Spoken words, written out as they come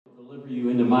you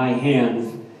into my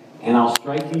hands, and I'll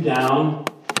strike you down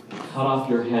and cut off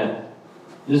your head.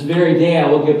 This very day I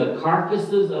will give the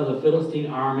carcasses of the Philistine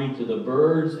army to the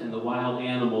birds and the wild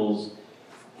animals,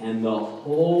 and the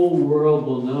whole world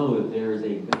will know that there is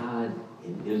a God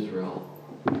in Israel.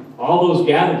 All those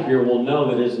gathered here will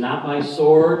know that it is not by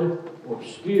sword or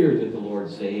spear that the Lord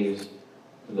saves,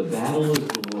 for the battle is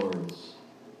the Lord's,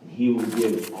 and he will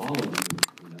give all of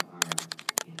you into our hands.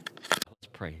 Let's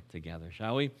pray together,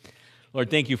 shall we? Lord,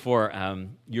 thank you for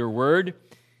your word.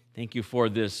 Thank you for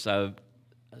this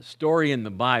story in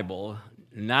the Bible,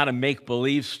 not a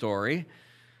make-believe story,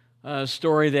 a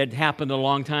story that happened a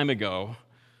long time ago,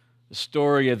 the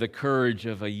story of the courage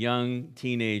of a young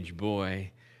teenage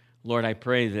boy. Lord, I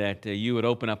pray that you would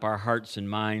open up our hearts and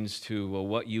minds to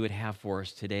what you would have for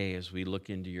us today as we look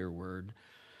into your word.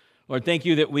 Lord, thank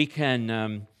you that we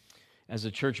can, as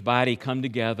a church body, come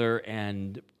together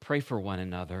and pray for one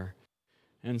another.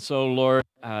 And so, Lord,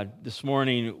 this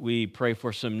morning we pray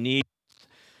for some needs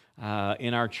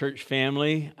in our church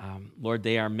family. Lord,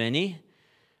 they are many.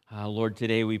 Lord,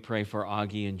 today we pray for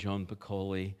Augie and Joan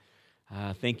Piccoli.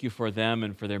 Thank you for them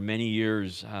and for their many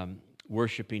years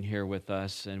worshiping here with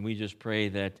us. And we just pray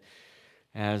that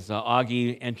as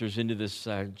Augie enters into this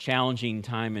challenging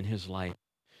time in his life,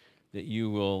 that you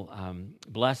will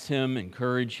bless him,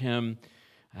 encourage him,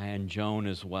 and Joan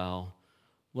as well.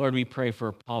 Lord, we pray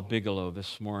for Paul Bigelow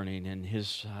this morning and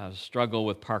his struggle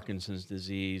with Parkinson's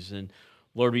disease. And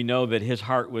Lord, we know that his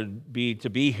heart would be to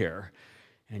be here,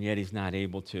 and yet he's not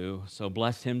able to. So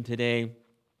bless him today.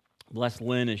 Bless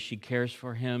Lynn as she cares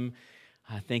for him.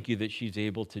 Thank you that she's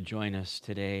able to join us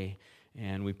today,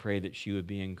 and we pray that she would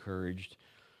be encouraged.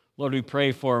 Lord, we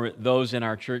pray for those in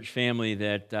our church family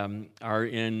that are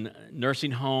in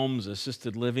nursing homes,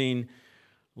 assisted living.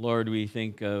 Lord, we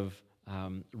think of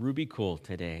Ruby Cool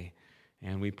today,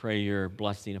 and we pray your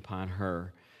blessing upon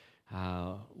her.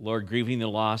 Lord, grieving the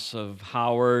loss of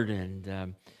Howard,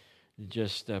 and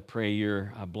just pray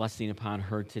your blessing upon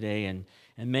her today, and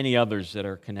many others that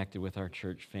are connected with our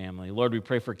church family. Lord, we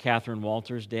pray for Catherine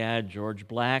Walter's dad, George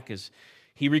Black, as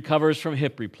he recovers from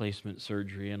hip replacement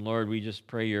surgery. And Lord, we just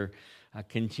pray your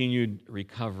continued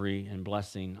recovery and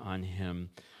blessing on him.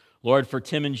 Lord, for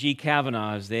Tim and G.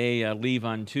 Kavanaugh, as they leave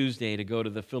on Tuesday to go to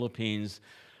the Philippines,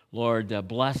 Lord,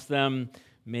 bless them.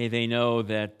 May they know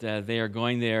that they are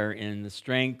going there in the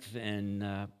strength and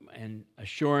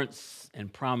assurance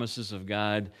and promises of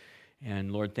God.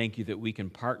 And Lord, thank you that we can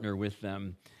partner with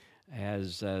them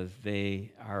as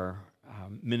they are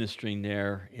ministering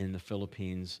there in the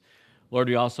Philippines. Lord,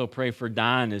 we also pray for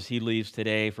Don as he leaves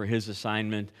today for his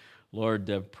assignment.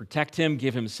 Lord, protect him,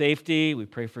 give him safety. We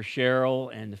pray for Cheryl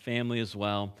and the family as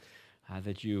well,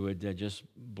 that you would just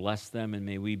bless them, and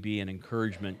may we be an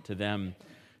encouragement to them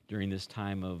during this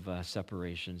time of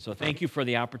separation. So thank you for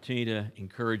the opportunity to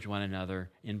encourage one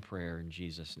another in prayer in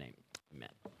Jesus' name. Amen.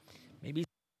 Maybe.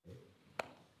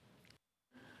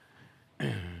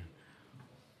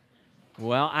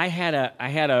 Well, I had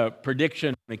a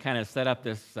prediction. We kind of set up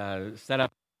this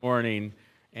morning,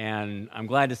 and I'm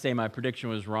glad to say my prediction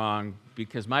was wrong,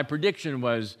 because my prediction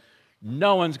was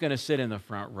no one's going to sit in the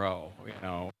front row,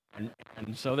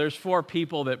 and so there's 4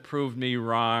 people that proved me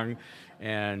wrong,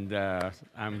 and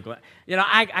I'm glad.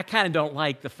 I kind of don't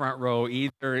like the front row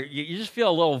either. You just feel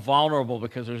a little vulnerable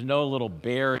because there's no little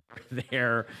barrier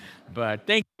there. But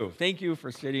thank you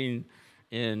for sitting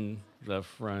in the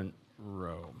front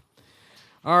row.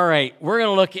 All right, we're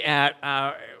going to look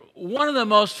at one of the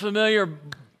most familiar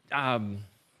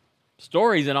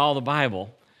stories in all the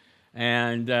Bible,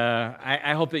 and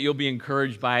I hope that you'll be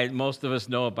encouraged by it. Most of us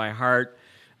know it by heart.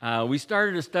 We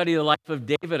started to study the life of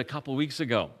David a couple weeks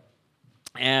ago,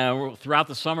 and throughout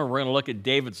the summer we're going to look at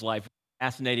David's life,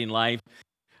 fascinating life.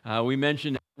 We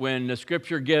mentioned when the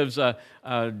Scripture gives a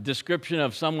description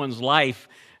of someone's life,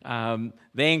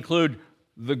 they include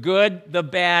the good, the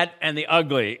bad, and the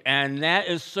ugly. And that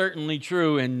is certainly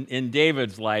true in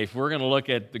David's life. We're going to look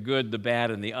at the good, the bad,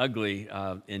 and the ugly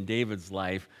in David's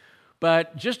life.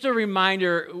 But just a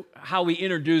reminder how we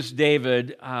introduced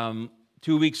David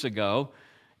 2 weeks ago.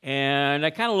 And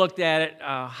I kind of looked at it,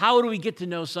 how do we get to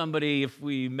know somebody if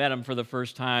we met him for the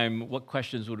first time? What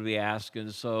questions would we ask?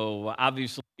 And so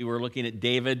obviously we're looking at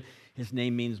David. His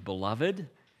name means beloved.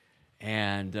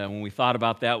 And when we thought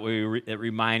about that, it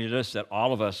reminded us that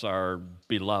all of us are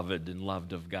beloved and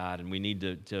loved of God, and we need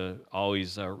to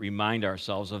always remind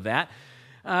ourselves of that.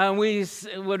 We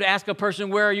would ask a person,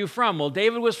 where are you from? Well,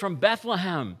 David was from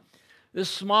Bethlehem, this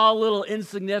small little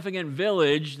insignificant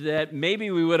village that maybe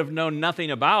we would have known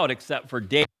nothing about except for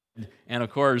David and,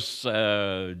 of course,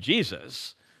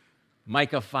 Jesus.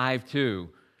 Micah 5:2.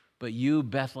 but you,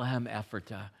 Bethlehem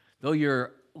Ephratah, though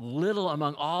you're little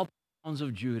among all the towns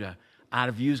of Judah, out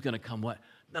of you is going to come what?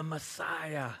 The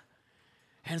Messiah.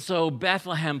 And so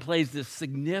Bethlehem plays this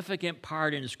significant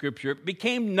part in Scripture. It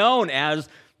became known as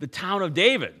the town of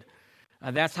David.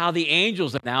 That's how the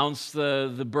angels announced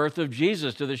the birth of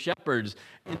Jesus to the shepherds.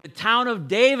 In the town of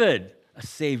David, a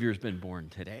Savior's been born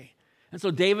today. And so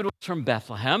David was from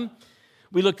Bethlehem.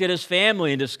 We looked at his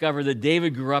family and discovered that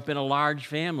David grew up in a large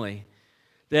family,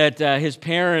 that his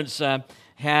parents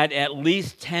had at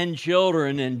least 10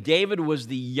 children, and David was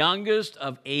the youngest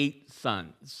of 8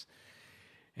 sons.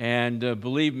 And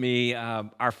believe me,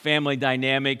 our family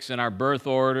dynamics and our birth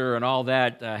order and all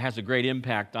that has a great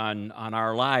impact on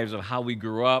our lives of how we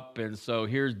grew up. And so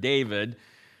here's David,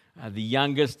 the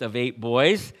youngest of 8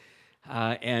 boys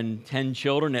and 10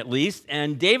 children at least.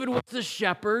 And David was the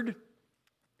shepherd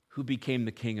who became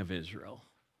the king of Israel.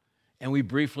 And we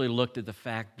briefly looked at the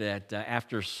fact that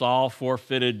after Saul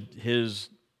forfeited his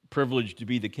privilege to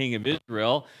be the king of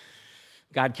Israel,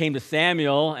 God came to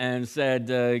Samuel and said,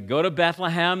 go to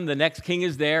Bethlehem. The next king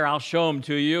is there. I'll show him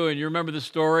to you. And you remember the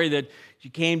story that he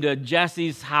came to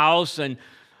Jesse's house, and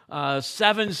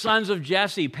 7 sons of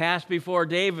Jesse passed before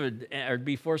David or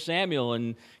before Samuel.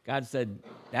 And God said,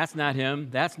 that's not him.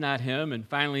 That's not him. And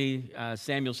finally,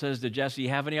 Samuel says to Jesse, you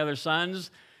have any other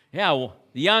sons? Yeah, well,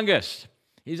 the youngest.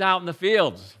 He's out in the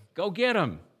fields. Go get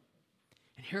him.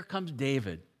 And here comes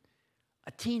David,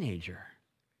 a teenager,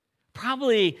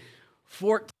 probably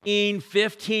 14,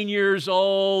 15 years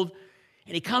old,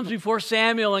 and he comes before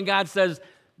Samuel, and God says,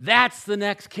 that's the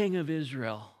next king of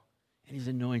Israel, and he's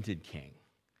anointed king.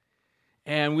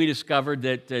 And we discovered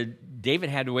that David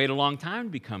had to wait a long time to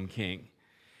become king.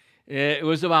 It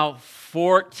was about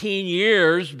 14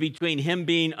 years between him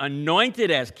being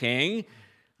anointed as king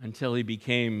until he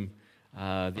became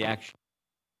the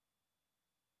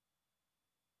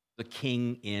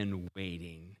king in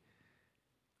waiting.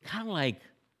 Kind of like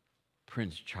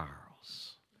Prince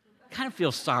Charles. Kind of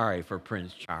feel sorry for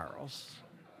Prince Charles.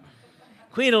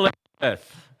 Queen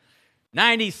Elizabeth,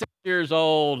 96 years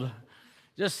old,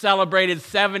 just celebrated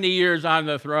 70 years on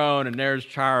the throne, and there's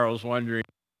Charles wondering.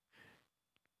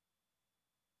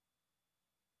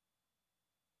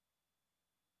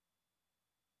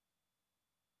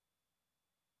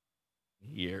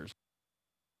 Years.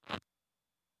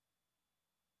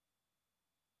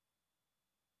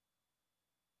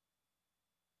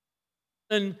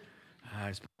 I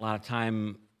spent a lot of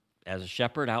time as a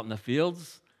shepherd out in the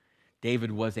fields. David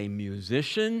was a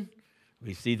musician.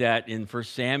 We see that in 1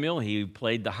 Samuel. He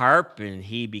played the harp, and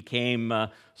he became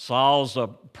Saul's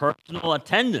personal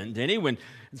attendant, didn't he? When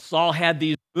Saul had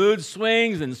these mood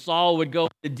swings and Saul would go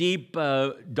to deep,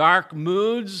 dark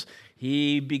moods,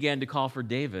 he began to call for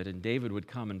David, and David would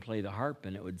come and play the harp,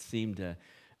 and it would seem to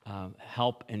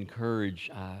help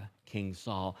encourage King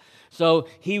Saul. So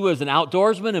he was an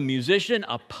outdoorsman, a musician,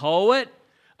 a poet,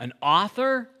 an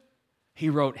author. He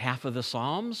wrote half of the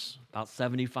Psalms, about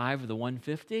 75 of the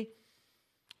 150.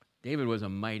 David was a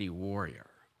mighty warrior.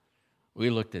 We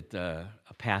looked at a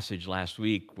passage last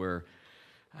week where,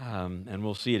 and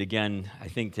we'll see it again, I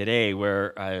think, today,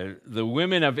 where the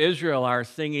women of Israel are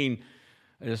singing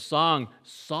a song,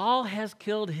 Saul has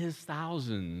killed his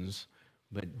thousands,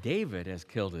 but David has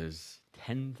killed his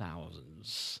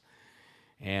 10,000s.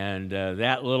 And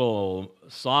that little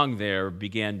song there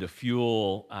began to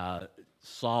fuel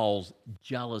Saul's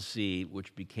jealousy,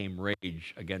 which became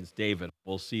rage against David.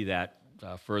 We'll see that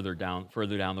further down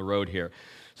the road here.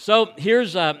 So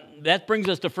here's that brings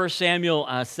us to 1 Samuel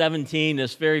 17,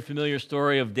 this very familiar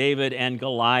story of David and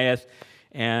Goliath,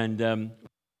 and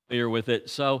familiar with it.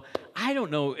 So I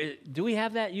don't know, do we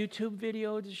have that YouTube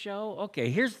video to show? Okay,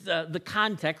 here's the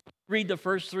context. Read the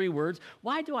first 3 words.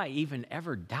 Why do I even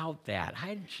ever doubt that?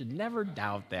 I should never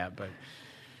doubt that, but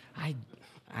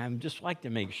I'm just like to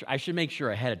make sure. I should make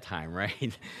sure ahead of time,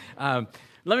 right? Let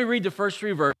me read the first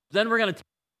 3 verses. Then we're going to take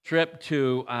a trip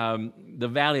to the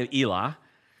Valley of Elah.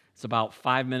 It's about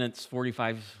 5 minutes,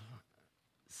 45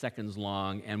 seconds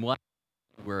long, and we'll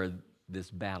where this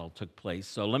battle took place.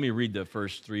 So let me read the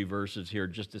first 3 verses here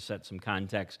just to set some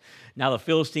context. Now the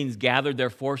Philistines gathered their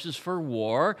forces for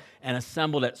war and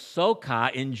assembled at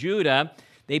Socoh in Judah.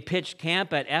 They pitched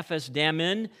camp at Ephes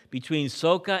Dammim between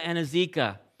Socoh and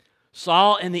Azekah.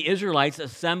 Saul and the Israelites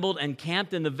assembled and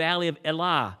camped in the valley of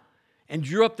Elah and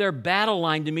drew up their battle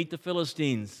line to meet the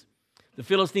Philistines. The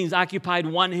Philistines occupied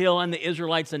one hill and the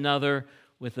Israelites another,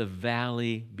 with a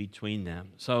valley between them.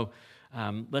 So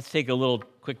let's take a little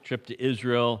quick trip to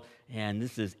Israel. And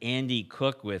this is Andy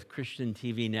Cook with Christian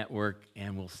TV Network,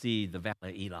 and we'll see the Valley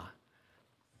of Elah.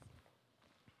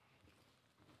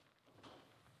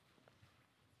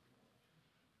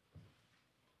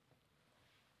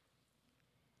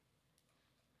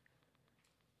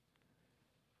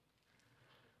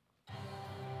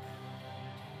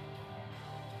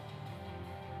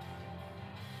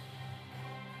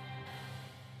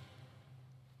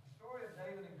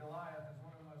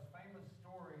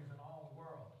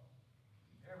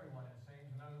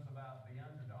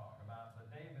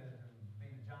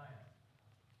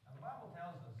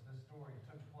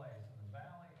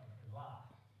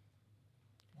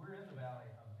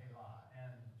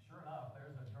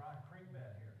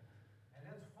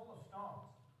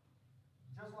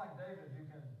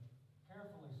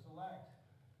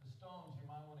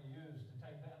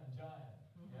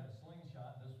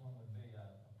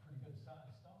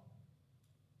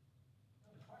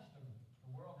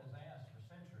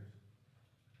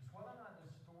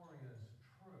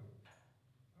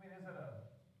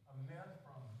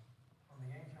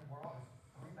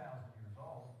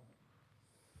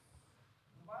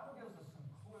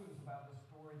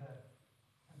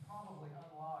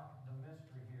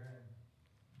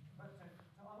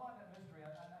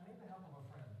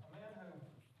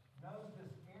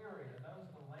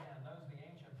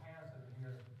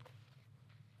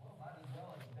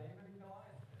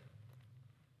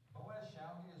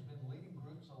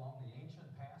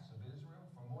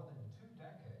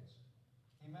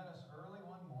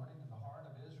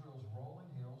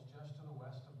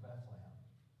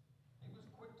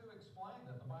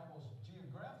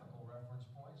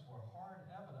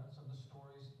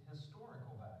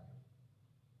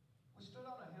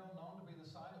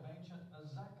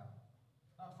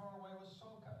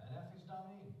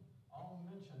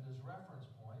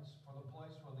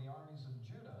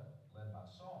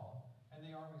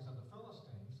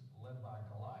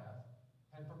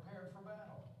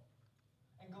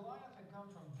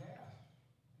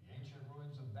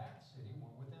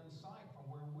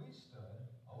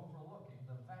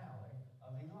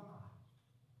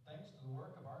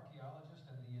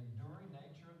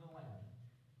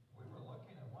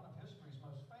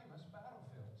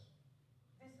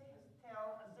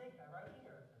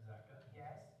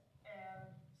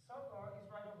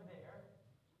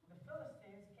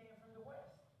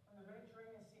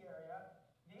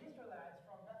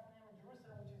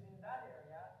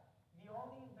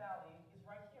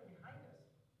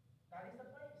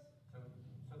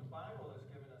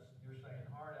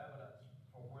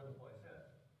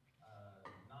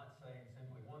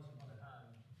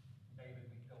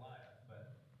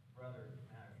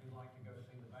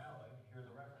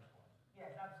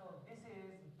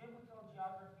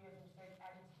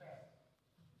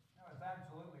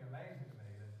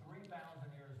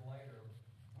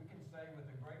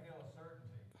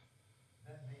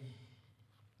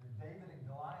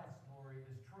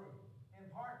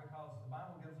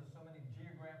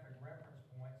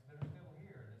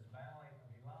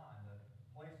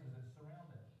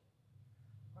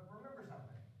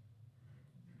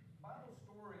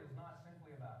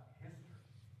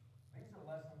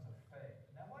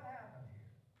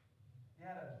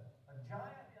 had a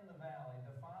giant in the valley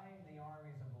defying the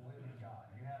armies of the living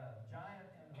God. You had a giant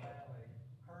in the valley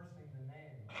cursing the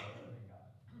name of the living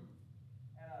God.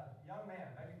 And a young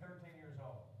man, maybe 13 years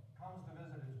old, comes to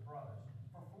visit his brothers.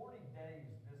 For 40 days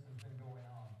this has been going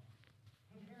on.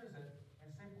 He hears it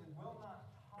and simply will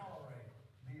not tolerate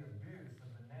the abuse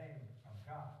of the name of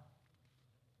God.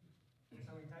 And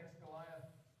so he takes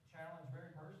Goliath's challenge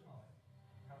very personally.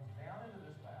 Comes down into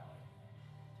this valley,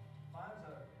 finds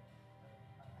a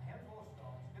handful of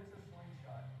stones, gets a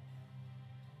slingshot,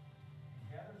 he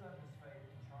gathers up his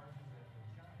faith and charges it with the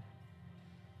giant.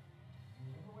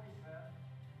 You remember what he said?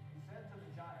 He said to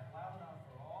the giant, loud enough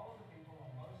for all of the people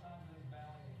on both sides of this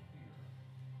valley to hear,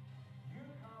 "You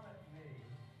come at me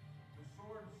with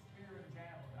sword, spear, and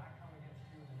javelin. I come against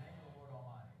you in the name of the Lord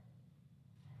Almighty.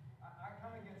 I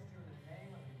come against you in the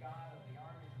name of the God of the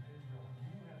armies of Israel,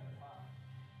 whom you have defied.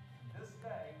 This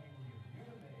day he will give you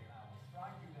to me, and I will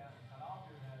strike you down and cut off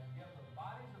your head, and give the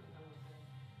bodies of the Philistines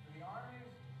to the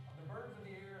armies of the birds of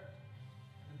the air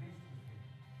and the beasts of the field.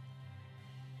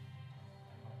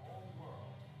 And the whole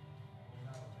world will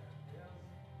know there is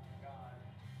a God in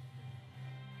Israel."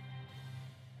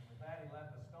 And with that he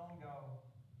let the stone go.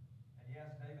 And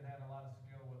yes, David had a lot of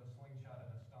skill with a slingshot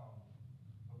and a stone.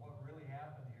 But what really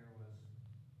happened here was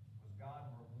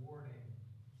God rewarding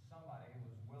somebody who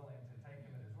was willing to take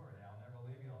him at his word. I'll never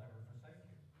leave you, I'll never forsake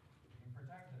you. You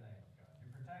protect the name of God. You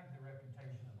protect the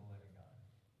reputation of the living God.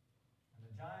 And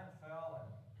the giant fell, and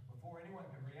before anyone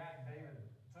could react, David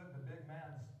took the big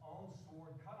man's own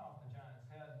sword, cut off the giant's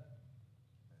head,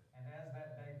 and as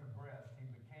that day progressed, he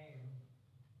became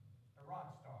a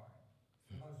rock star,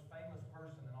 the most famous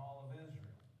person in all of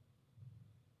Israel.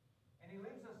 And he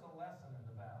leaves us a lesson in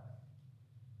the valley,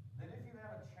 that if you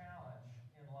have a challenge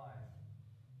in life,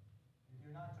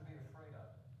 you're not to be afraid of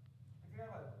it. If you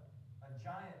have a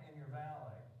giant in your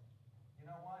valley, you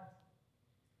know what?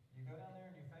 You go down there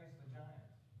and you face the giant.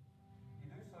 You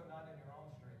do so not in your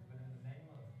own strength, but in the name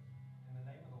of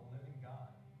the living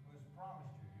God, who has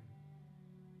promised you.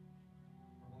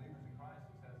 For believers in Christ,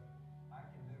 it says, "I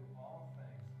can do all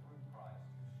things through Christ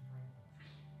who strengthens me."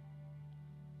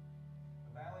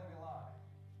 The valley of Elah.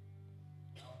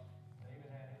 Well,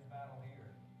 David had his battle here.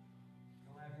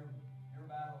 You'll have your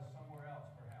battle somewhere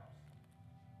else, perhaps.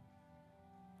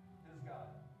 His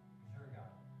God is your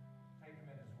God. Take him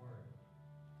at his word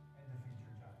and defeat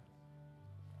your giants.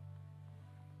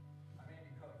 I'm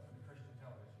Andy Cook for the Christian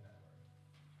Television Network.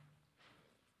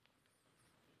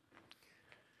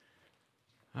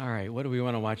 All right, what do we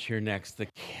want to watch here next?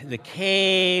 The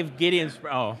cave, Gideon's.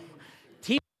 Oh,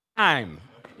 team time.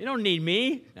 You don't need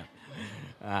me.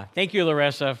 No. Thank you,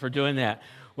 Larissa, for doing that.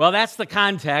 Well, that's the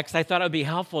context. I thought it would be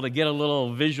helpful to get a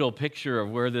little visual picture of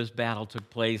where this battle took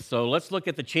place. So let's look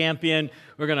at the champion.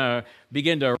 We're going to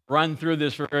begin to run through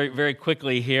this very, very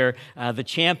quickly here. The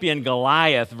champion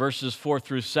Goliath, verses 4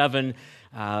 through 7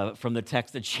 from the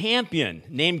text. The champion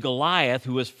named Goliath,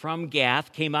 who was from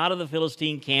Gath, came out of the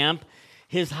Philistine camp.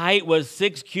 His height was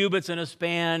 6 cubits and a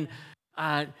span,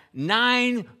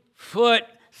 9 foot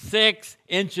 6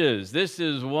 inches. This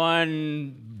is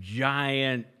one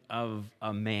giant of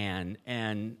a man.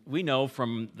 And we know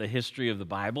from the history of the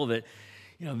Bible that,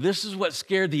 this is what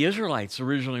scared the Israelites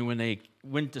originally when they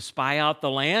went to spy out the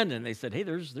land, and they said, hey,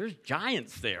 there's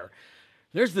giants there.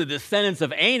 There's the descendants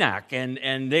of Anak,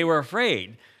 and they were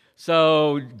afraid.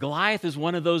 So Goliath is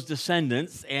one of those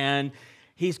descendants, and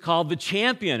he's called the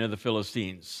champion of the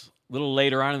Philistines. A little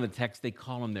later on in the text, they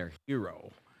call him their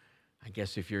hero. I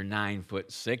guess if you're 9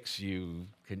 foot 6, you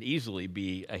can easily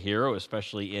be a hero,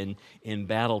 especially in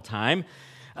battle time.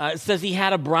 It says he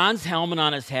had a bronze helmet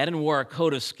on his head and wore a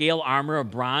coat of scale armor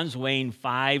of bronze weighing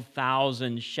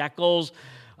 5,000 shekels.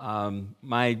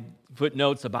 My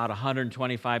footnote's about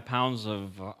 125 pounds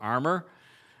of armor.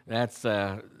 That's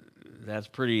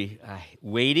pretty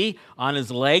weighty. On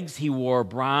his legs, he wore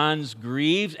bronze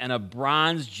greaves, and a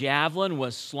bronze javelin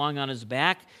was slung on his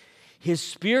back. His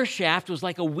spear shaft was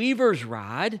like a weaver's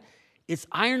rod. Its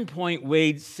iron point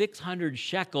weighed 600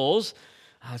 shekels.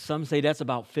 Some say that's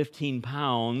about 15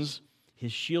 pounds.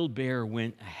 His shield bearer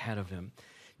went ahead of him.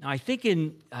 Now, I think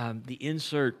in the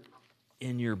insert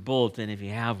in your bulletin, if you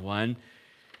have one,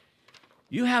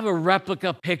 you have a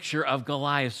replica picture of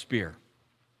Goliath's spear.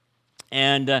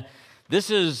 And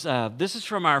this is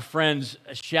from our friends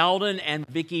Sheldon and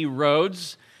Vicki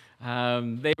Rhodes.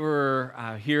 They were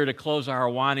here to close our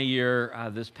Awana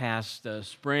year this past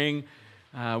spring.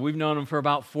 We've known them for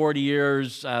about 40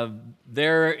 years.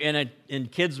 They're in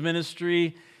kids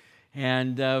ministry,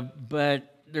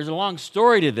 but there's a long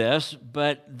story to this.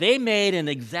 But they made an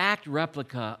exact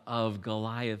replica of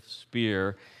Goliath's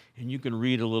spear and you can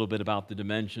read a little bit about the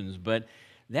dimensions, but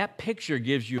that picture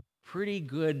gives you a pretty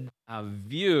good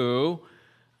view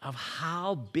of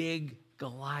how big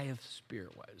Goliath's spear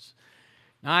was.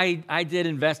 Now, I did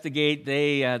investigate.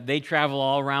 They travel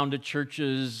all around to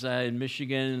churches in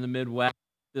Michigan and the Midwest,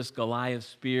 this Goliath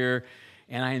spear,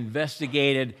 and I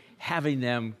investigated having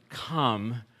them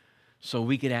come so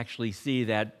we could actually see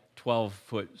that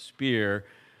 12-foot spear.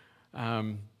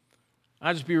 I'll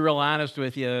just be real honest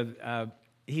with you.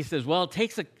 He says, well, it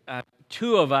takes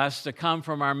two of us to come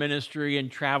from our ministry and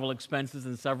travel expenses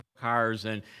and several cars,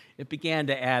 and it began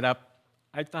to add up.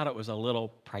 I thought it was a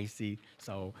little pricey,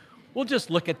 so we'll just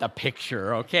look at the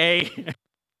picture, okay?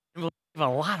 We'll save a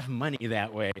lot of money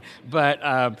that way. But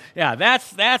yeah,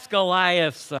 that's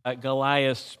Goliath's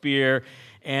spear.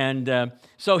 And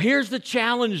so here's the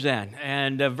challenge then.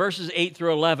 And verses 8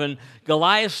 through 11,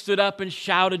 Goliath stood up and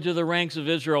shouted to the ranks of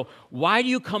Israel, "Why do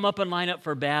you come up and line up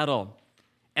for battle?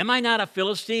 Am I not a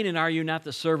Philistine, and are you not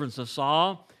the servants of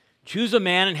Saul? Choose a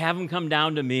man and have him come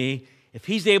down to me. If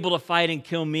he's able to fight and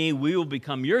kill me, we will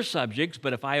become your subjects.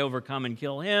 But if I overcome and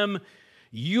kill him,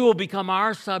 you will become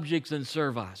our subjects and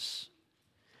serve us."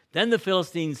 Then the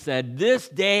Philistines said, "This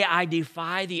day I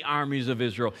defy the armies of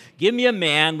Israel. Give me a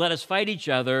man, let us fight each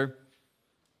other."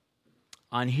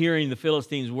 On hearing the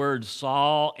Philistines' words,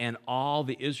 Saul and all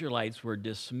the Israelites were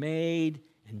dismayed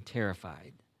and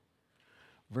terrified.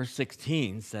 Verse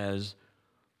 16 says,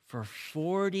 "For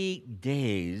 40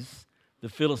 days the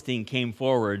Philistine came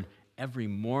forward every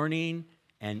morning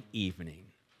and evening."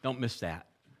 Don't miss that.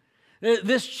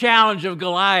 This challenge of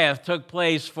Goliath took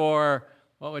place for,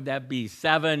 what would that be,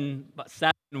 7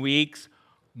 weeks,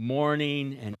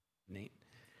 morning and evening.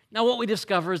 Now, what we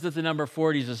discover is that the number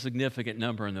 40 is a significant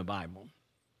number in the Bible.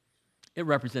 It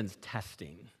represents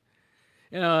testing.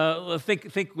 You know,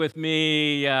 think with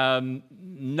me,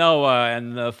 Noah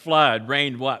and the flood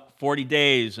reigned, 40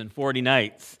 days and 40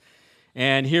 nights.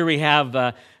 And here we have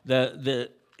the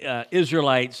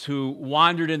Israelites who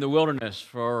wandered in the wilderness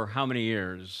for how many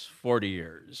years? 40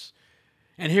 years.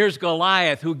 And here's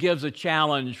Goliath, who gives a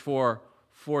challenge for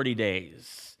 40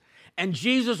 days. And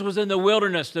Jesus was in the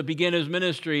wilderness to begin his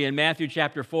ministry in Matthew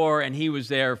chapter 4, and he was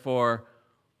there for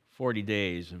 40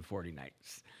 days and 40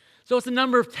 nights. So it's a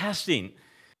number of testing.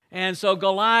 And so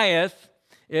Goliath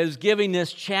is giving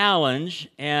this challenge,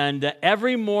 and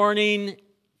every morning,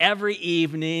 every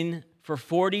evening, for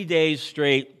 40 days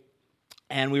straight.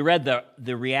 And we read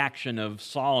the reaction of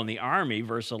Saul and the army,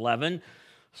 verse 11.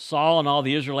 Saul and all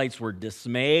the Israelites were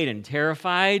dismayed and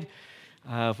terrified.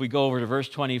 If we go over to verse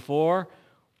 24,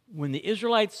 when the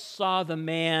Israelites saw the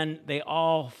man, they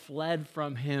all fled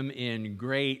from him in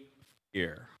great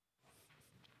fear.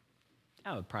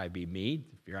 That would probably be me,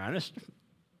 if you're honest.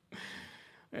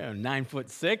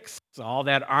 9'6", all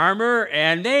that armor,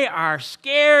 and they are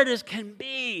scared as can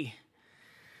be.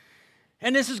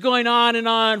 And this is going on and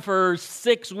on for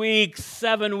 6 weeks,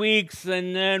 7 weeks,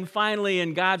 and then finally,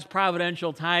 in God's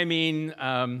providential timing,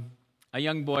 a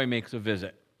young boy makes a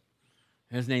visit.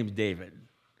 His name's David.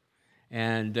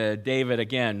 And David,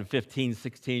 again, 15,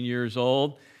 16 years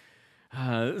old.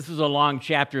 This is a long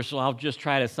chapter, so I'll just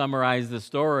try to summarize the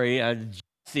story.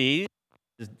 Jesse,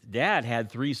 his dad, had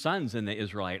 3 sons in the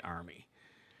Israelite army.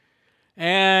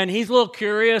 And he's a little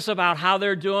curious about how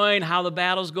they're doing, how the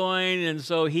battle's going, and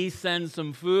so he sends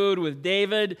some food with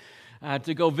David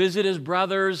to go visit his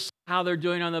brothers, how they're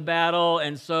doing on the battle.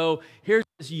 And so here's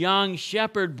this young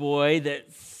shepherd boy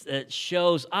that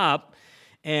shows up,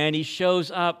 and he shows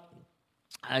up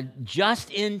just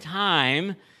in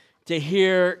time to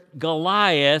hear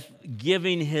Goliath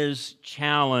giving his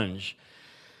challenge.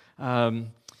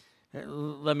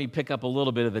 Let me pick up a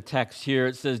little bit of the text here.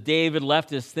 It says, David left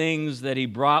his things that he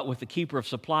brought with the keeper of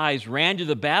supplies, ran to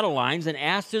the battle lines, and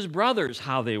asked his brothers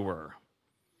how they were.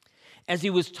 As he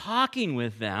was talking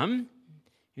with them,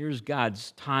 here's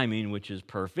God's timing, which is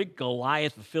perfect.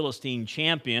 Goliath, the Philistine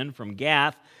champion from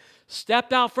Gath,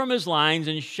 stepped out from his lines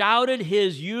and shouted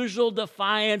his usual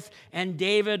defiance, and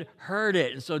David heard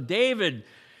it. And so David,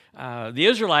 the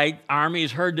Israelite army,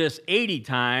 has heard this 80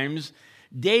 times.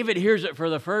 David hears it for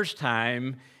the first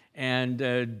time, and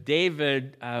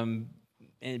David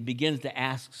begins to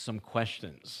ask some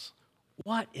questions.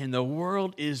 What in the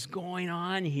world is going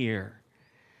on here?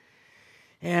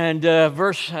 And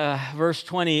verse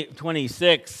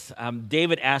 26,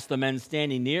 David asked the men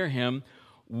standing near him,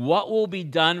 "What will be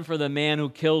done for the man who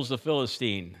kills the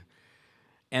Philistine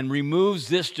and removes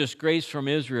this disgrace from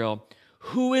Israel?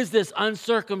 Who is this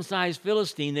uncircumcised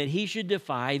Philistine that he should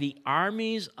defy the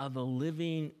armies of the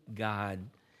living God?"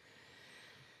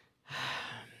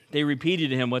 They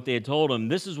repeated to him what they had told him.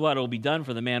 "This is what will be done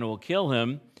for the man who will kill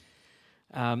him.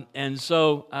 And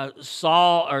so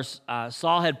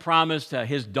Saul had promised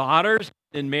his daughters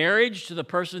in marriage to the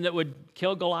person that would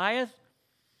kill Goliath.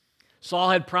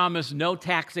 Saul had promised no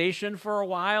taxation for a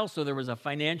while, so there was a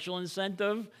financial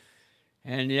incentive,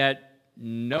 and yet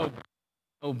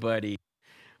nobody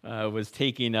was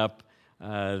taking up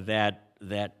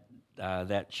that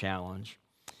challenge.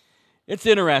 It's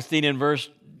interesting in verse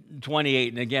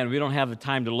 28, and again, we don't have the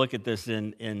time to look at this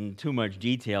in too much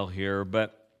detail here,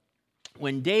 but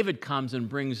when David comes and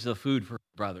brings the food for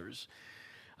his brothers,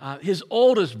 his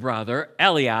oldest brother,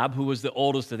 Eliab, who was the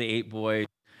oldest of the 8 boys,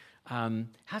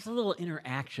 has a little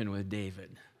interaction with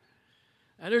David.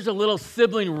 There's a little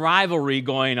sibling rivalry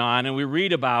going on, and we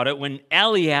read about it when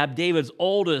Eliab, David's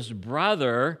oldest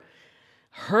brother,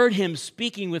 heard him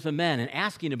speaking with the men and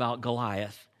asking about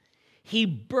Goliath. He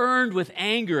burned with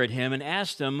anger at him and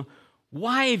asked him,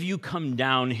 "Why have you come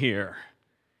down here?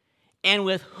 And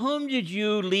with whom did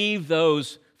you leave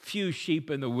those few sheep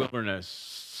in the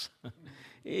wilderness?"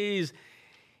 He's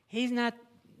not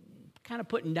kind of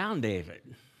putting down David.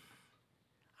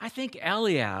 I think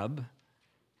Eliab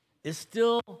is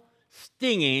still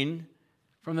stinging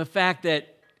from the fact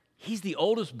that he's the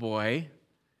oldest boy,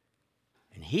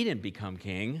 and he didn't become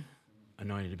king,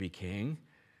 anointed to be king.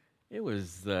 It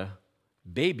was the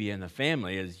baby in the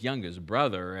family, his youngest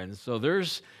brother. And so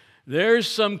there's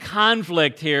some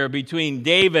conflict here between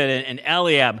David and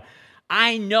Eliab.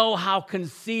 I know how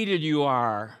conceited you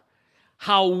are,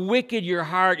 how wicked your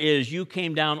heart is. You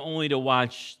came down only to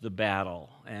watch the battle.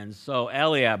 And so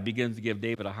Eliab begins to give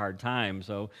David a hard time.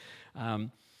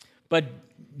 But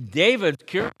David's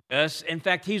curious. In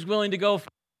fact, he's willing to go for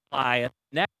Goliath.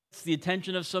 That's the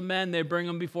attention of some men. They bring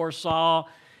him before Saul,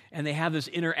 and they have this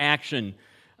interaction.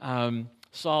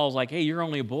 Saul's like, "Hey, you're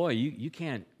only a boy. You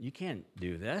can't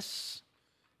do this."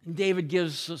 And David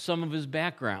gives some of his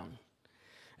background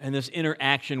and this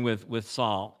interaction with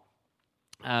Saul.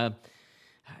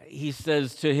 He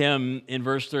says to him in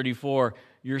verse 34,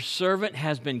 "Your servant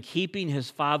has been keeping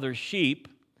his father's sheep.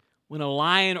 When a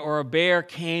lion or a bear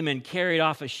came and carried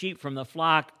off a sheep from the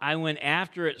flock, I went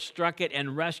after it, struck it,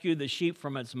 and rescued the sheep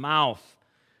from its mouth.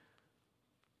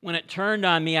 When it turned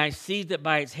on me, I seized it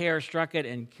by its hair, struck it,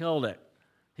 and killed it."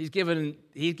 He's given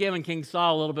King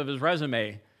Saul a little bit of his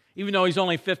resume. Even though he's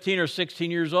only 15 or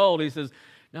 16 years old, he says,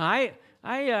 "No,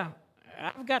 I've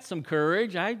got some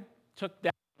courage. I took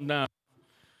down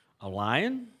a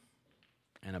lion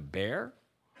and a bear."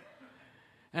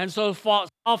 And so Saul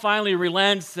finally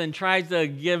relents and tries to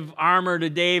give armor to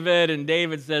David, and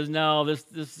David says, "No, this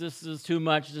is too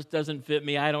much. This doesn't fit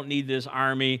me. I don't need this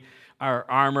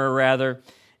armor rather."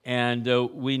 And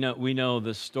we know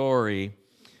the story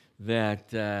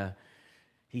that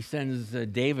he sends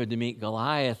David to meet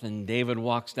Goliath, and David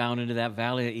walks down into that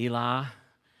valley of Elah,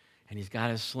 and he's got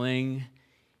his sling,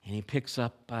 and he picks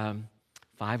up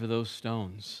 5 of those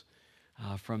stones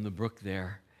from the brook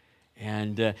there.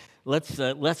 And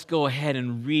let's go ahead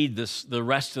and read the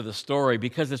rest of the story,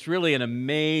 because it's really an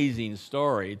amazing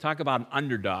story. Talk about an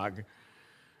underdog.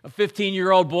 A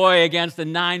 15-year-old boy against a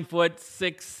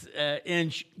 9'6"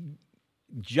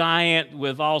 giant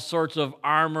with all sorts of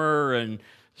armor and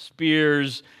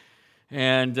spears.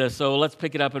 And so let's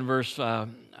pick it up in verse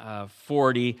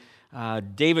 40.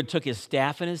 David took his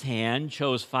staff in his hand,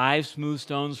 chose 5 smooth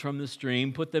stones from the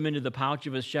stream, put them into the pouch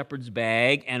of his shepherd's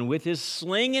bag, and with his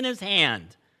sling in his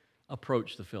hand,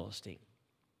 approached the Philistine.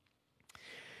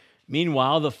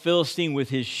 Meanwhile, the Philistine,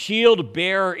 with his shield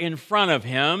bearer in front of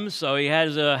him, so he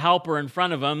has a helper in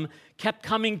front of him, kept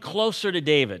coming closer to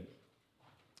David.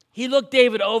 He looked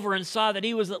David over and saw that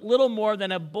he was little more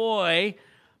than a boy,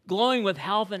 glowing with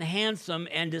health and handsome,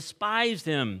 and despised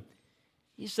him.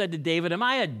 He said to David, "Am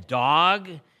I a dog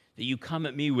that you come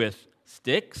at me with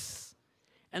sticks?"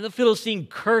 And the Philistine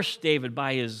cursed David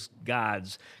by his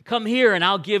gods. "Come here, and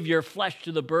I'll give your flesh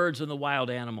to the birds and the wild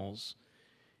animals."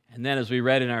 And then, as we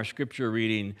read in our scripture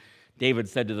reading, David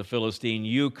said to the Philistine,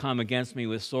 "You come against me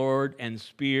with sword and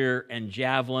spear and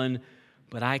javelin,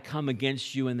 but I come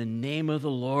against you in the name of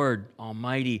the Lord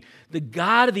Almighty, the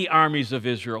God of the armies of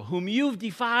Israel, whom you've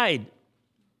defied.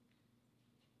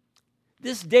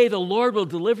 This day the Lord will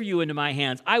deliver you into my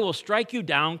hands. I will strike you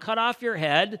down, cut off your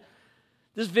head.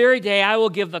 This very day I will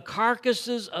give the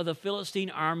carcasses of the Philistine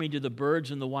army to the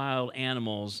birds and the wild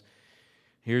animals."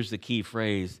 Here's the key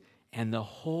phrase, "and the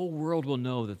whole world will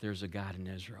know that there's a God in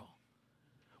Israel."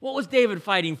 What was David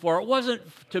fighting for? It wasn't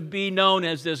to be known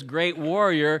as this great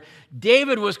warrior.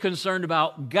 David was concerned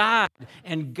about God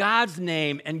and God's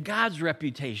name and God's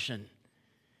reputation.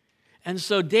 And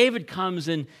so David comes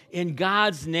in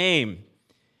God's name.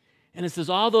 And it says,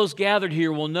 all those gathered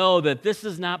here will know that this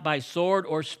is not by sword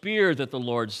or spear that the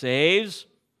Lord saves.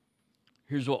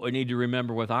 Here's what we need to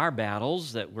remember with our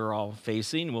battles that we're all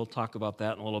facing. We'll talk about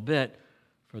that in a little bit.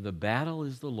 For the battle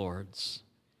is the Lord's,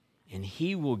 and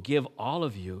he will give all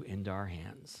of you into our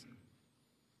hands.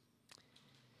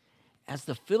 As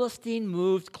the Philistine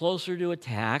moved closer to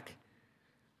attack,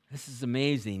 this is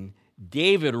amazing,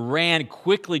 David ran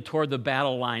quickly toward the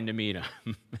battle line to meet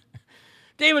him.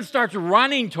 David starts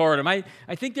running toward him. I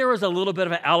think there was a little bit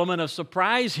of an element of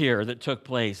surprise here that took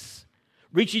place.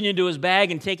 Reaching into his bag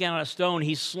and taking out a stone,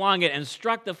 he slung it and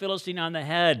struck the Philistine on the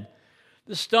head.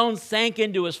 The stone sank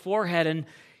into his forehead, and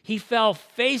he fell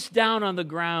face down on the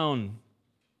ground.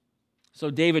 So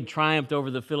David triumphed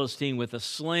over the Philistine with a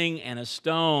sling and a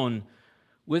stone.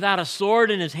 Without a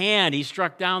sword in his hand, he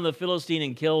struck down the Philistine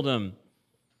and killed him.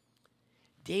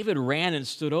 David ran and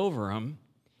stood over him.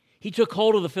 He took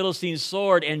hold of the Philistine's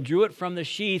sword and drew it from the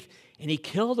sheath, and he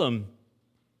killed him.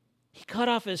 He cut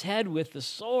off his head with the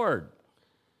sword.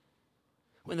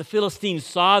 When the Philistines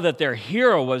saw that their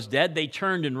hero was dead, they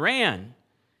turned and ran.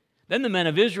 Then the men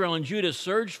of Israel and Judah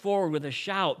surged forward with a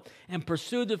shout and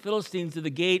pursued the Philistines to the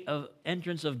gate of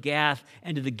entrance of Gath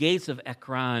and to the gates of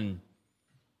Ekron.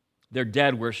 Their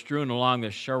dead were strewn along the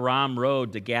Sharam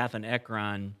road to Gath and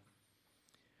Ekron.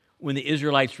 When the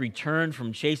Israelites returned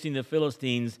from chasing the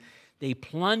Philistines, they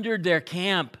plundered their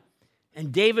camp,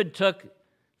 and David took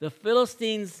the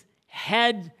Philistines'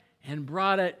 head and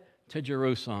brought it to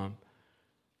Jerusalem.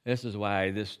 This is why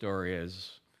this story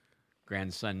is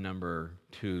grandson number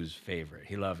 2's favorite.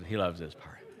 He loves this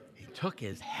part. He took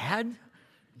his head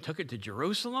and took it to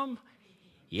Jerusalem.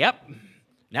 Yep.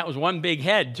 That was one big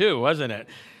head too, wasn't it?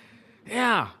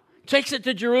 Yeah. Takes it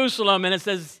to Jerusalem, and it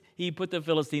says he put the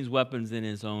Philistines' weapons in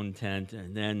his own tent,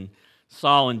 and then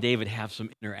Saul and David have some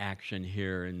interaction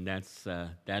here, and that's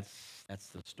the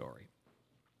story.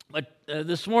 But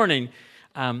this morning,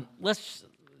 let's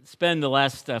spend the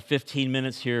last 15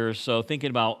 minutes here or so thinking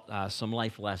about some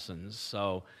life lessons.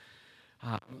 So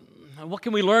what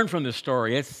can we learn from this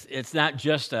story? It's not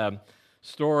just a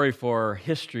story for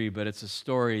history, but it's a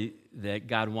story that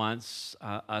God wants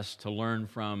us to learn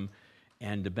from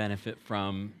and to benefit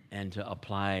from and to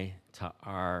apply to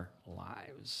our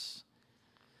lives.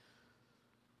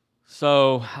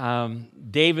 So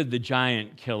David the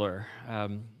Giant Killer.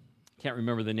 Can't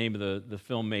remember the name of the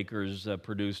filmmakers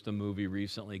produced a movie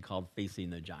recently called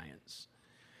Facing the Giants.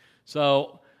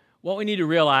 So what we need to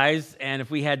realize, and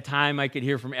if we had time, I could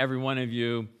hear from every one of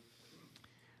you,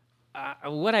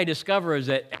 what I discover is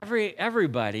that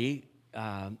everybody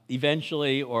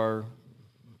eventually or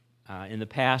in the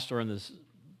past or in the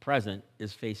present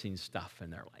is facing stuff in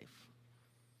their life.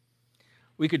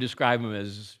 We could describe them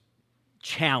as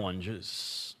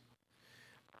challenges.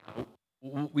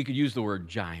 We could use the word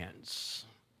giants.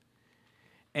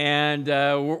 And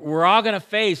we're all going to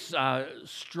face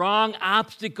strong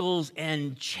obstacles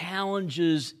and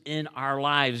challenges in our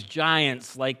lives.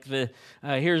 Giants, like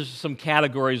here's some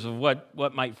categories of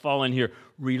what might fall in here.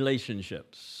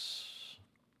 Relationships.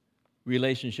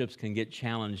 Relationships can get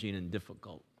challenging and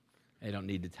difficult. I don't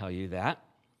need to tell you that.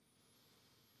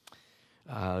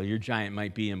 Your giant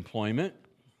might be employment.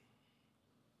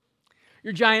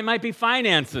 Your giant might be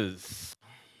finances.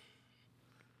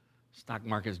 Stock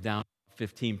market's down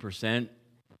 15%.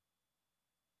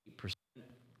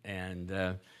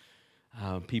 And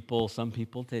some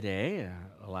people today,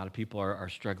 a lot of people are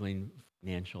struggling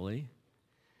financially.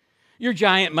 Your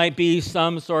giant might be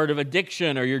some sort of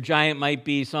addiction, or your giant might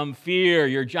be some fear.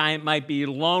 Your giant might be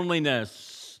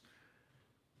loneliness.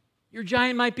 Your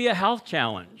giant might be a health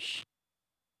challenge.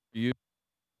 You,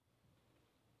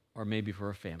 or maybe for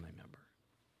a family member.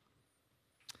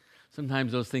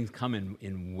 Sometimes those things come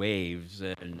in waves,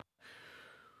 and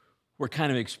we're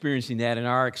kind of experiencing that in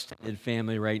our extended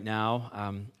family right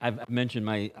now. I've mentioned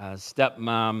my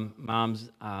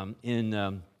mom's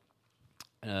in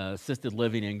assisted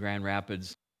living in Grand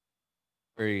Rapids,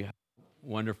 very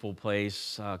wonderful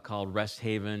place called Rest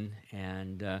Haven,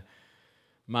 and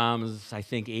Mom's, I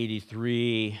think,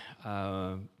 83,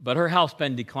 but her health's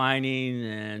been declining,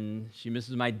 and she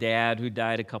misses my dad, who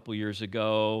died a couple years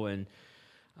ago, and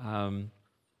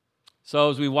so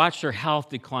as we watched her health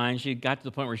decline, she got to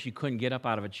the point where she couldn't get up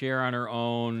out of a chair on her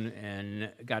own,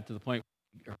 and got to the point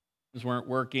where her hands weren't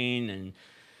working, and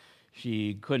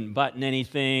she couldn't button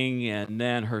anything, and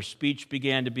then her speech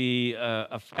began to be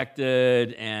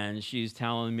affected, and she's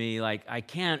telling me, like, I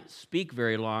can't speak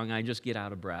very long, I just get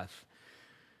out of breath.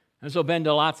 And so been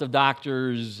to lots of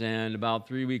doctors, and about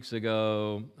 3 weeks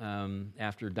ago,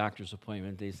 after a doctor's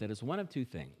appointment, they said it's one of two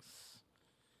things.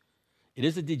 It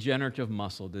is a degenerative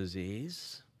muscle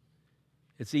disease,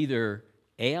 It's either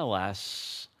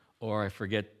ALS or I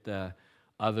forget the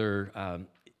other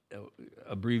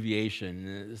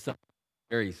abbreviation, something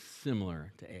very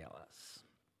similar to ALS.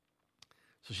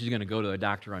 So she's going to go to a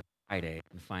doctor on Friday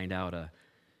and find out a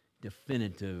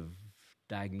definitive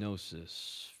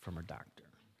diagnosis from her doctor.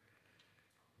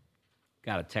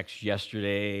 Got a text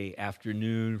yesterday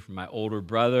afternoon from my older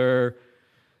brother.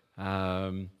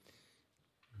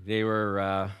 They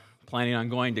were planning on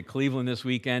going to Cleveland this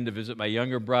weekend to visit my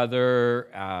younger brother,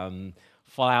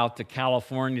 fly out to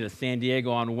California to San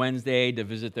Diego on Wednesday to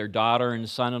visit their daughter and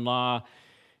son-in-law.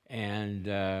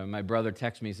 And my brother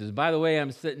texts me, he says, by the way,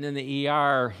 I'm sitting in the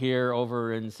ER here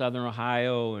over in Southern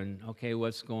Ohio, and okay,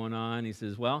 what's going on? He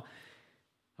says, well,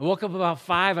 I woke up about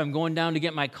 5, I'm going down to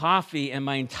get my coffee, and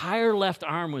my entire left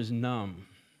arm was numb.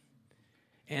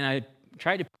 And I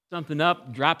tried to pick something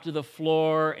up, dropped to the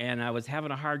floor, and I was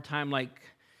having a hard time, like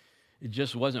it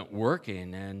just wasn't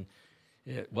working, and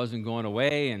it wasn't going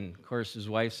away. And of course, his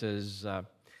wife says,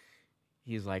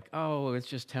 he's like, oh, it's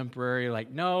just temporary.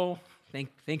 Like, no,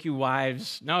 thank you,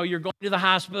 wives. No, you're going to the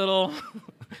hospital.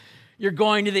 You're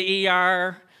going to the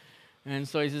ER. And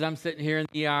so he says, I'm sitting here in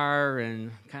the ER, and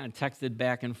kind of texted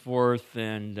back and forth,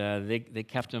 and they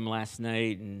kept him last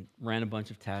night and ran a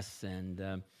bunch of tests.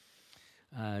 And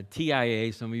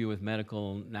TIA, some of you with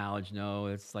medical knowledge know,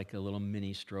 it's like a little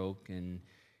mini stroke, and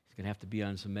he's going to have to be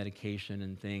on some medication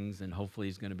and things, and hopefully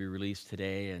he's going to be released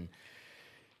today. And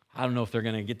I don't know if they're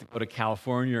going to get to go to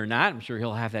California or not. I'm sure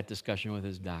he'll have that discussion with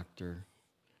his doctor.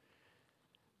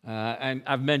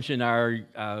 I've mentioned our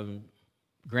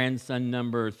grandson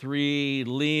number 3,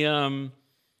 Liam,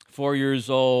 4 years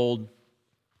old.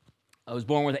 I was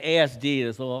born with ASD,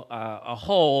 this little a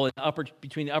hole in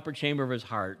between the upper chamber of his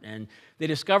heart, and they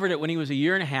discovered it when he was 1.5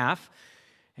 years.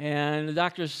 And the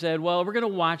doctor said, well, we're going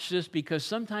to watch this because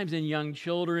sometimes in young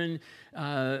children,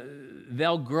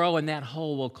 they'll grow and that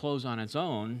hole will close on its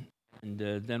own, and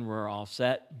then we're all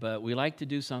set. But we like to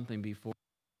do something before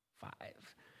 5.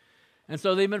 And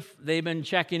so they've been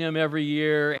checking him every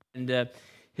year, and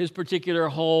his particular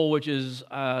hole, which is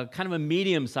kind of a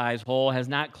medium-sized hole, has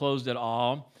not closed at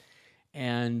all.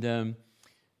 And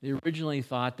they originally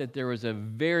thought that there was a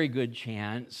very good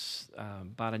chance,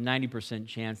 about a 90%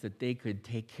 chance, that they could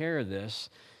take care of this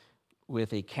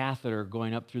with a catheter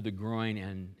going up through the groin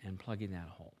and plugging that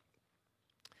hole.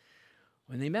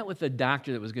 When they met with the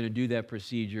doctor that was going to do that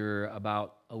procedure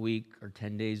about a week or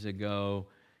 10 days ago,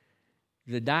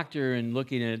 the doctor, in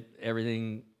looking at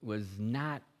everything, was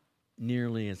not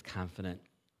nearly as confident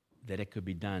that it could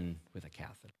be done with a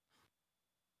catheter.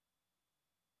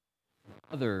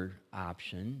 Other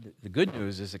option, the good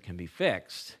news is it can be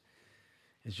fixed.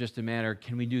 It's just a matter,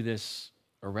 can we do this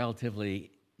a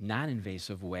relatively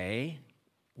non-invasive way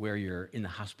where you're in the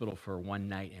hospital for one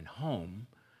night and home,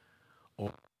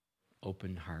 or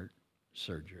open heart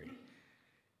surgery?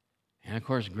 And of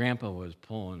course, Grandpa was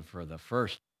pulling for the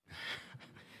first.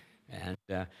 And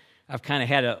I've kind of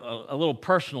had a little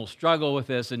personal struggle with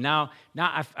this, and now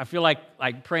I feel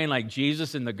like praying like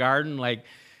Jesus in the garden, like,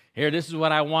 here, this is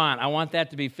what I want. I want that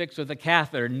to be fixed with a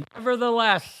catheter.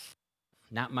 Nevertheless,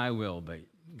 not my will, but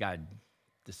God,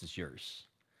 this is yours.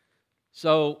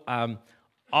 So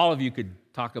all of you could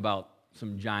talk about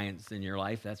some giants in your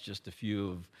life. That's just a few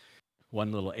of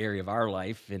one little area of our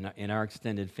life in our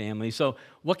extended family. So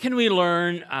what can we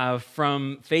learn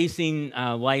from facing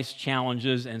life's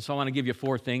challenges? And so I want to give you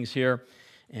 4 things here,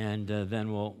 and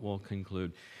then we'll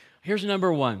conclude. Here's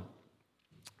number 1.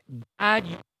 God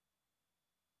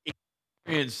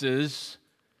experiences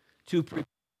to prepare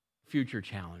future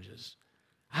challenges.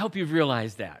 I hope you've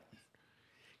realized that.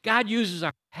 God uses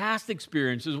our past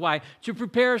experiences, why? To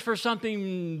prepare us for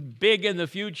something big in the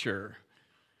future.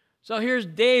 So here's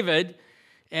David,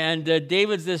 and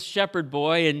David's this shepherd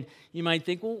boy, and you might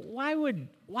think, well,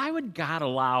 why would God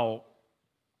allow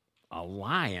a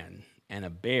lion and a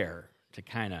bear to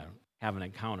kind of have an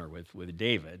encounter with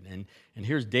David? And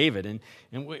here's David, and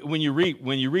when you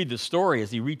read the story as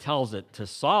he retells it to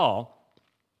Saul,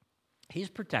 he's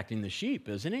protecting the sheep,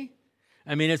 isn't he?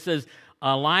 I mean, it says,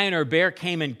 a lion or bear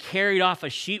came and carried off a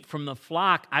sheep from the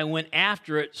flock. I went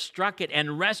after it, struck it,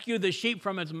 and rescued the sheep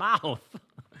from its mouth.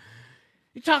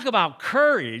 You talk about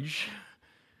courage.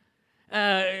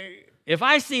 If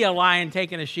I see a lion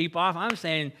taking a sheep off, I'm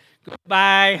saying,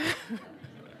 goodbye.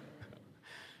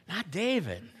 Not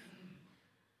David.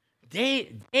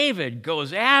 David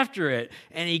goes after it,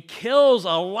 and he kills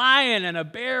a lion and a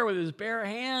bear with his bare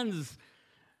hands.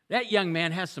 That young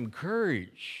man has some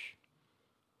courage.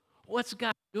 What's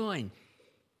God doing?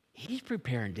 He's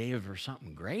preparing David for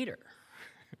something greater.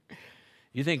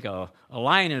 You think a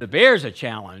lion and a bear is a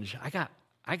challenge. I got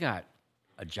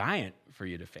a giant for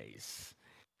you to face.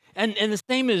 And the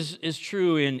same is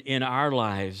true in our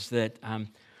lives, that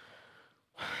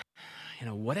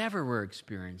whatever we're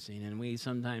experiencing, and we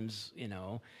sometimes,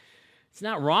 it's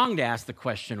not wrong to ask the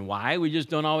question why. We just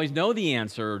don't always know the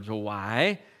answer to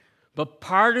why. But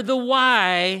part of the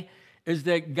why is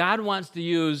that God wants to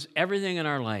use everything in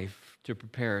our life to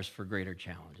prepare us for greater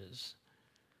challenges.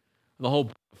 The whole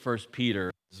book of 1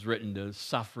 Peter is written to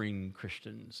suffering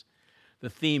Christians. The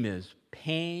theme is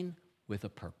pain with a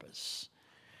purpose.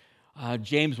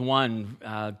 James 1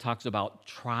 talks about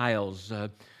trials.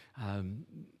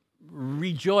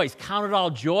 Rejoice, count it all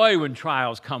joy when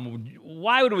trials come.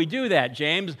 Why would we do that,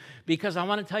 James? Because I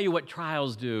want to tell you what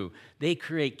trials do. They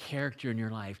create character in your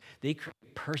life. They create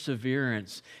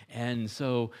perseverance. And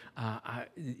so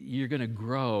you're going to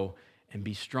grow and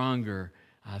be stronger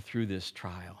through this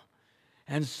trial.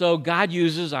 And so God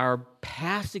uses our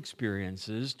past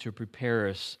experiences to prepare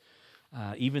us,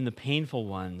 even the painful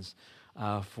ones,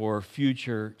 for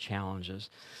future challenges.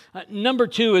 Number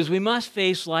 2 is we must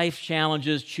face life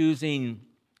challenges choosing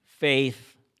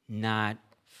faith, not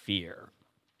fear.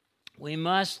 We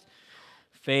must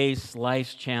face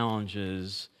life's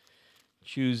challenges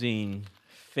choosing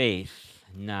faith,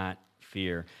 not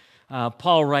fear.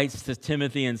 Paul writes to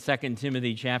Timothy in 2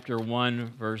 Timothy chapter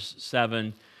 1, verse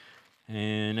 7,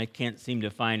 and I can't seem to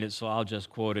find it, so I'll just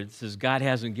quote it. It says, God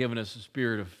hasn't given us a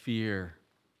spirit of fear,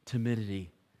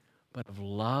 timidity, but of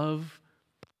love,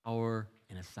 power,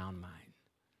 and a sound mind.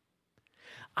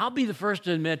 I'll be the first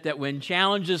to admit that when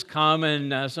challenges come,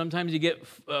 and sometimes you get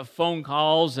phone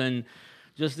calls and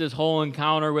just this whole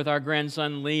encounter with our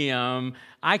grandson Liam,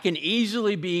 I can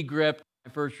easily be gripped.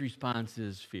 My first response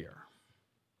is fear.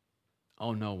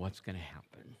 Oh no, what's going to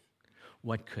happen?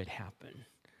 What could happen?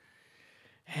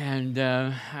 And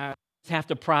I have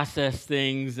to process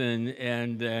things, and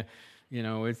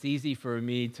it's easy for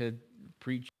me to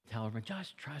preach, tell everyone,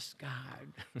 just trust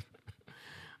God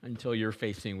until you're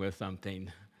facing with something. And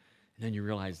then you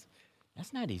realize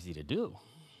that's not easy to do.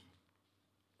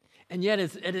 And yet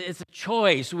it's a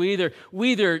choice. We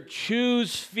either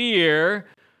choose fear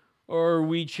or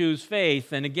we choose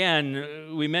faith. And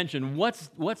again, we mentioned,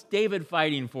 what's David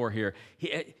fighting for here?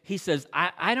 He says,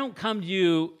 I don't come to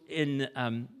you in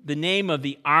the name of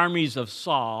the armies of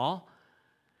Saul.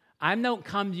 I don't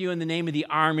come to you in the name of the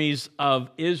armies of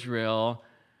Israel.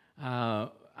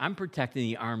 I'm protecting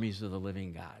the armies of the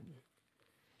living God.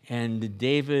 And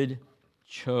David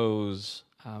chose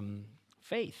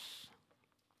faith.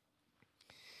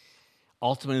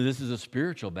 Ultimately, this is a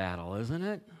spiritual battle, isn't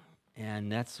it?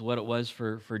 And that's what it was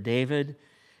for David.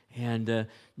 And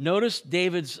notice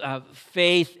David's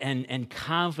faith and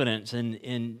confidence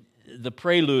in the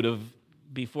prelude of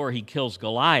before he kills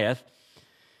Goliath.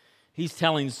 He's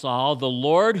telling Saul, the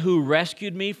Lord who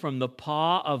rescued me from the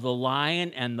paw of the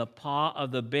lion and the paw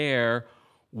of the bear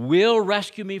will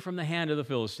rescue me from the hand of the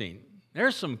Philistine.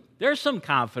 There's some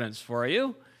confidence for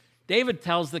you. David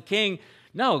tells the king,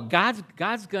 no,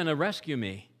 God's going to rescue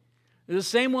me. The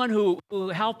same one who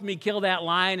helped me kill that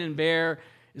lion and bear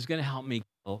is going to help me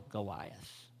kill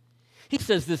Goliath. He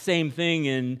says the same thing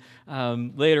in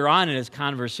later on in his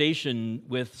conversation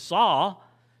with Saul.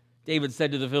 David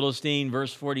said to the Philistine,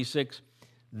 verse 46,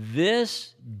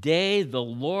 this day the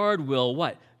Lord will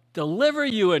what? Deliver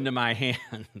you into my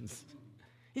hands.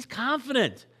 He's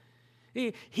confident.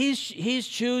 He's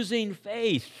choosing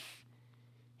faith.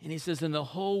 And he says, and the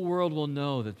whole world will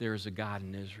know that there is a God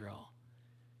in Israel.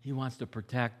 He wants to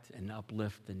protect and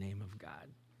uplift the name of God.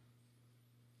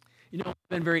 It's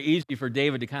been very easy for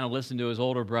David to kind of listen to his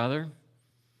older brother.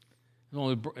 He's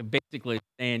only basically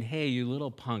saying, hey, you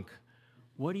little punk,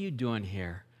 what are you doing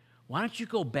here? Why don't you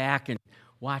go back and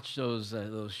watch those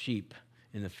sheep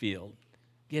in the field?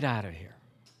 Get out of here.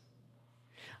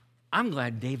 I'm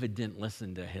glad David didn't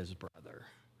listen to his brother.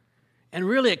 And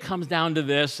really it comes down to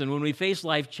this, and when we face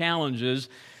life challenges,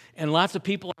 and lots of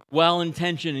people are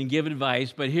well-intentioned and give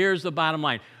advice, but here's the bottom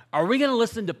line. Are we going to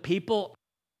listen to people or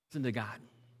listen to God?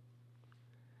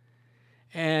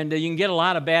 And you can get a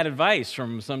lot of bad advice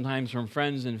sometimes from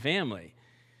friends and family.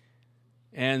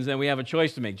 And then we have a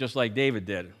choice to make, just like David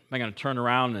did. Am I going to turn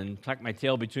around and tuck my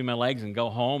tail between my legs and go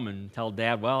home and tell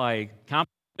Dad, well, I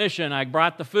accomplished the mission, I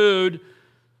brought the food,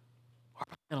 or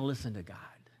am I going to listen to God?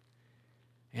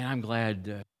 And I'm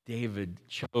glad David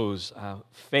chose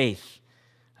faith,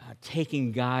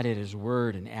 taking God at his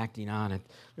word and acting on it.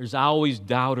 There's always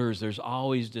doubters, there's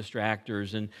always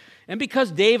distractors. And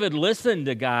because David listened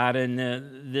to God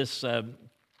in this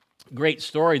great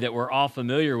story that we're all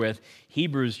familiar with,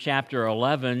 Hebrews chapter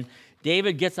 11,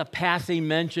 David gets a passing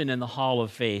mention in the hall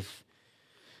of faith.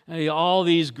 all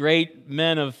these great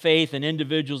men of faith and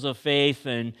individuals of faith,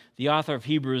 and the author of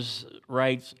Hebrews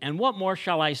writes, "And what more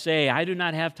shall I say? I do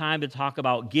not have time to talk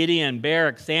about Gideon,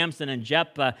 Barak, Samson, and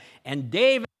Jephthah, and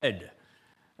David."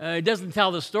 It doesn't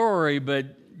tell the story,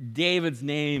 but David's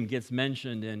name gets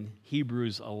mentioned in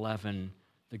Hebrews 11,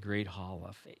 the great hall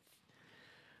of faith.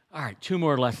 All right, 2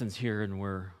 more lessons here, and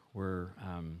we're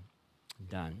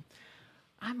done.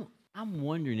 I'm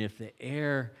wondering if the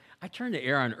air. I turned the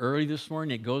air on early this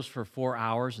morning. It goes for 4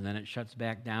 hours, and then it shuts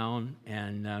back down.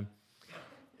 And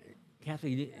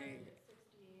Kathy,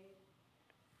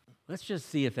 let's just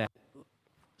see if that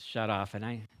shut off, and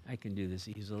I can do this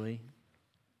easily.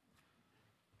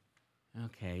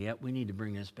 Okay, yep, we need to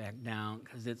bring this back down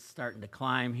because it's starting to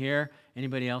climb here.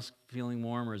 Anybody else feeling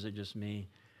warm, or is it just me?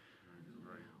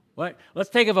 What? Let's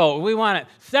take a vote. We want it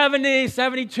 70,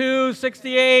 72,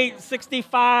 68,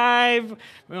 65.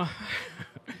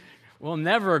 We'll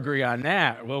never agree on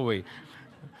that, will we?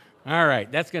 All right,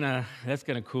 that's gonna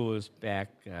cool us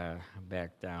back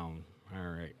down.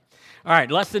 All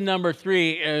right. Lesson number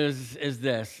 3 is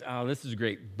this. This is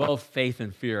great. Both faith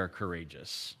and fear are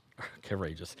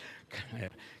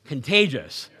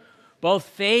contagious. Both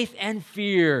faith and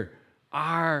fear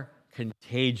are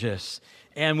contagious.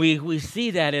 And we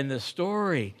see that in the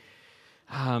story.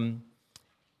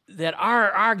 That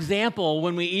our example,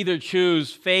 when we either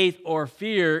choose faith or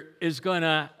fear, is going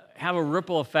to have a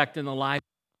ripple effect in the lives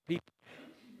of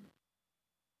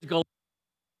people.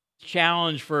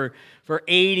 Challenge for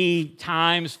 80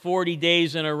 times, 40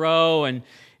 days in a row. And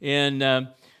in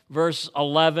verse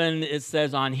 11, it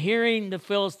says, "On hearing the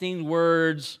Philistine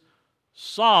words,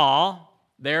 Saul,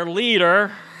 their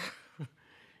leader,"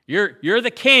 you're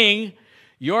the king,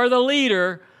 you're the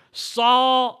leader,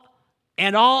 Saul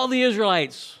and all the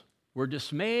Israelites were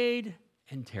dismayed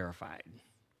and terrified.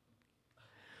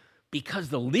 Because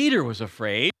the leader was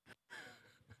afraid,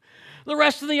 the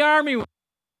rest of the army was.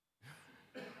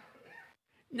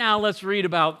 Now let's read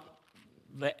about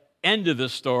the end of the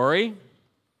story.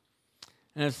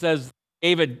 And it says,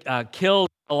 David killed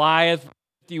Goliath,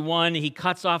 51. He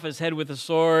cuts off his head with a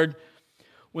sword.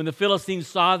 When the Philistines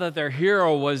saw that their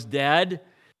hero was dead,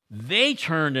 they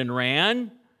turned and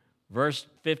ran. Verse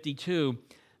 52,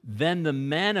 "Then the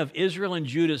men of Israel and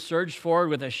Judah surged forward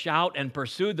with a shout and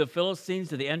pursued the Philistines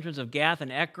to the entrance of Gath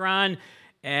and Ekron,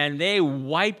 and they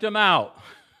wiped them out."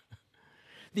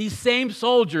 These same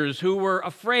soldiers who were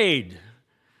afraid,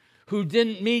 who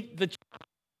didn't meet the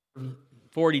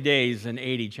 40 days and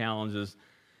 80 challenges,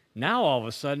 now all of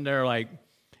a sudden they're like,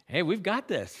 "Hey, we've got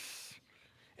this."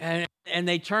 And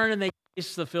they turn and they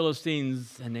face the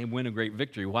Philistines and they win a great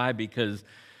victory. Why? Because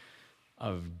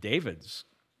of David's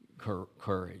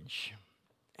courage.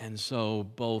 And so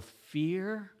both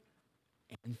fear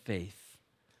and faith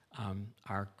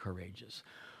are courageous.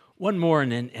 One more,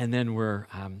 and then we're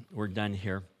done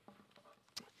here.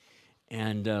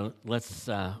 And let's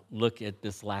look at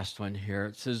this last one here.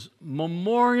 It says,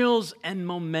 "Memorials and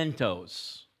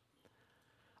mementos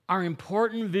are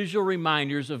important visual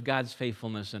reminders of God's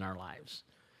faithfulness in our lives."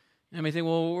 And we think,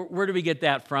 well, where do we get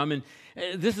that from? And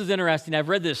this is interesting. I've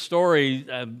read this story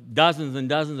dozens and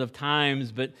dozens of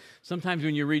times, but sometimes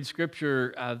when you read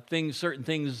Scripture, certain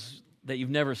things that you've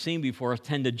never seen before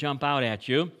tend to jump out at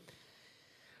you.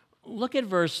 Look at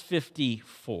verse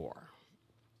 54.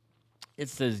 It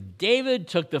says, "David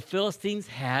took the Philistine's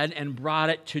head and brought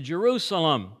it to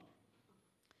Jerusalem."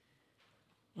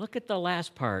 Look at the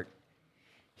last part.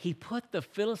 "He put the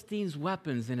Philistines'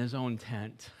 weapons in his own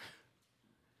tent."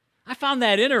 I found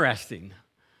that interesting.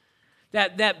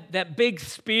 That big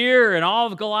spear and all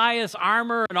of Goliath's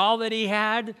armor and all that he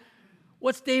had,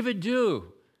 what's David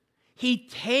do? He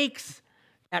takes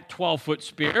that 12-foot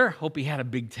spear, hope he had a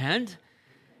big tent,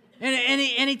 and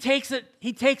he takes it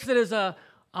as a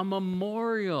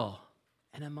memorial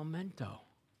and a memento,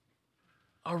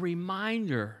 a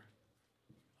reminder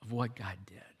of what God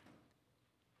did,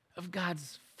 of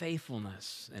God's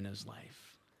faithfulness in his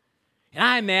life. And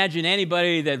I imagine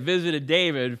anybody that visited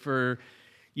David for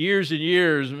years and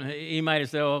years, he might have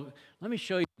said, "Well, let me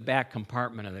show you the back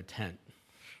compartment of the tent.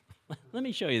 Let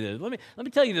me show you this. Let me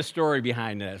tell you the story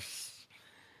behind this."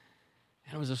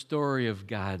 And it was a story of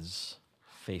God's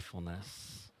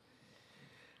faithfulness.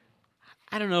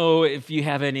 I don't know if you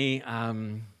have any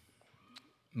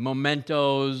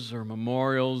mementos or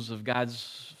memorials of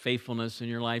God's faithfulness in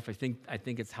your life. I think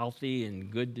it's healthy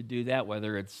and good to do that,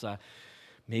 whether it's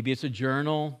maybe it's a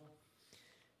journal,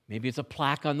 maybe it's a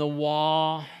plaque on the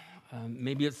wall,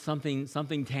 maybe it's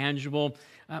something tangible.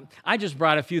 I just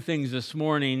brought a few things this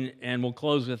morning, and we'll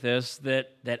close with this,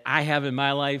 that I have in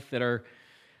my life that are,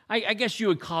 I guess you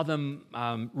would call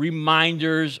them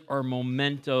reminders or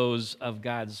mementos of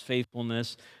God's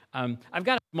faithfulness. I've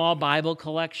got a small Bible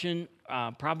collection,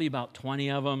 probably about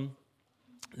 20 of them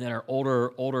that are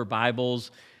older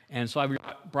Bibles. And so I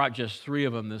brought just 3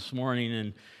 of them this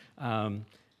morning. And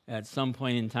at some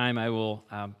point in time, I will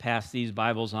pass these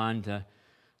Bibles on to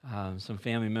some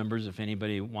family members if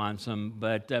anybody wants them.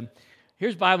 But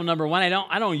here's Bible number 1.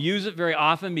 I don't use it very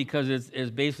often because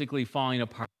it's basically falling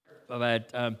apart.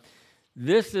 But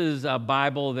this is a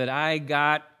Bible that I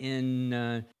got in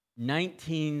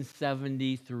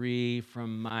 1973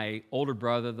 from my older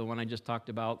brother, the one I just talked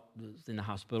about, was in the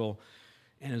hospital,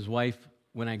 and his wife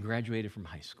when I graduated from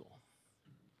high school.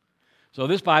 So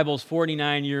this Bible is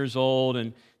 49 years old,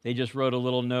 and they just wrote a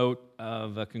little note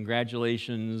of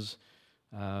congratulations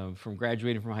from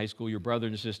graduating from high school, your brother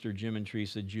and sister, Jim and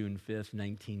Teresa, June 5th,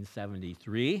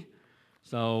 1973.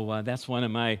 So that's one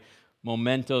of my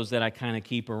mementos that I kind of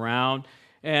keep around.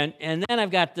 And then I've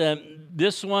got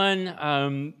this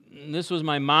one. This was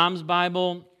my mom's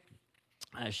Bible.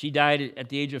 She died at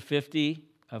the age of 50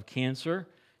 of cancer,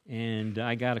 and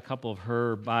I got a couple of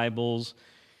her Bibles.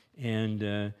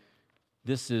 And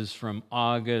this is from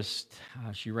August.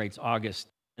 She writes August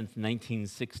 10th,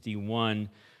 1961.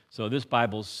 So this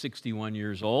Bible's 61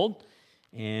 years old,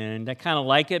 and I kind of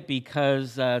like it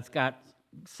because it's got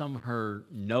some of her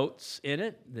notes in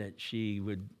it that she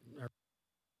would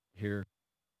hear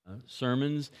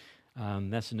sermons.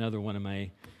 That's another one of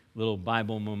my little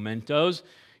Bible mementos.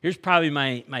 Here's probably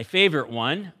my favorite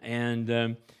one,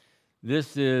 and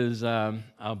this is a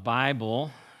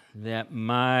Bible that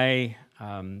my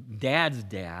dad's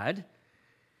dad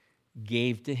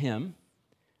gave to him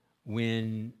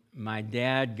when my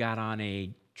dad got on a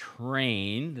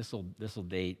train. This will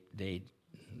date the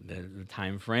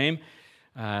time frame.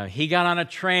 He got on a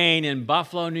train in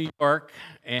Buffalo, New York,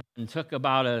 and took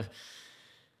about a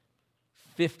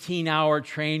 15-hour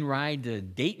train ride to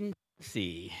Dayton,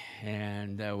 Tennessee,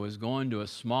 and was going to a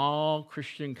small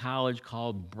Christian college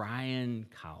called Bryan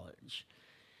College.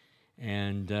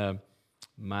 And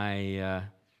my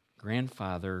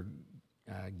grandfather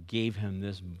gave him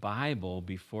this Bible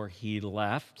before he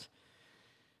left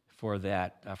for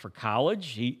college.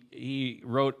 He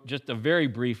wrote just a very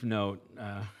brief note,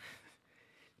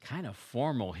 kind of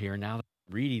formal here now that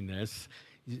I'm reading this,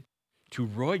 to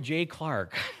Roy J.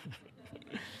 Clark.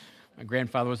 My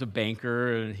grandfather was a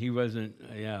banker, and he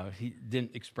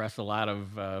didn't express a lot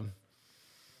of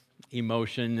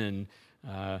emotion. And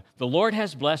the Lord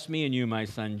has blessed me and you, my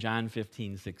son, John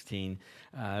 15:16.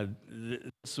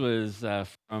 This was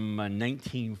from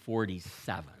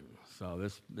 1947. So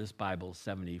this Bible is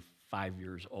 75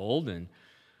 years old. And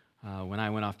when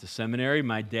I went off to seminary,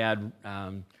 my dad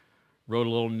wrote a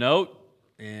little note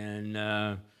and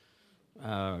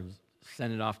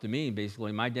sent it off to me.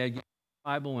 Basically, my dad gave me the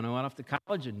Bible when I went off to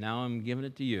college, and now I'm giving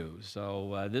it to you.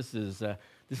 So this is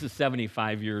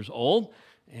 75 years old,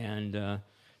 and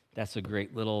that's a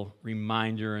great little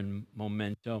reminder and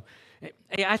memento.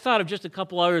 Hey, I thought of just a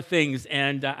couple other things,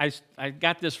 and I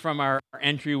got this from our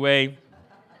entryway,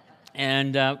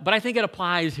 and but I think it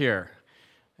applies here.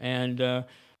 And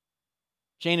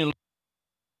Jane and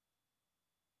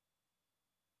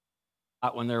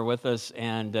when they're with us,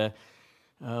 and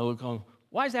we'll go,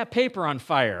 why is that paper on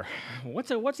fire?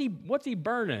 What's he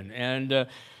burning? And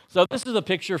so this is a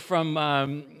picture from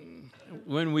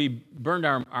when we burned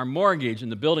our mortgage in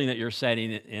the building that we're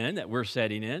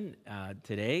setting in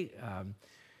today.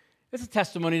 It's a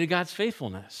testimony to God's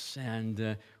faithfulness.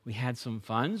 And we had some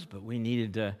funds, but we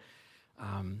needed to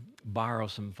borrow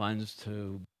some funds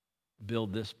to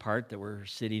build this part that we're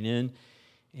sitting in.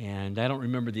 And I don't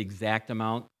remember the exact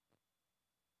amount,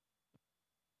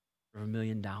 $1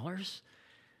 million.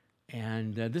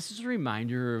 And this is a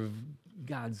reminder of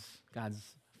God's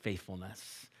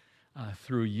faithfulness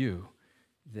through you,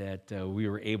 that we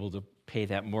were able to pay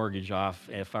that mortgage off,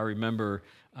 if I remember,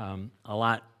 a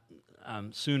lot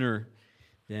sooner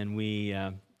than we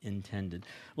intended.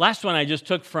 Last one I just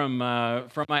took from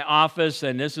my office,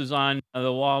 and this is on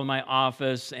the wall of my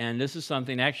office, and this is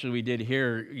something actually we did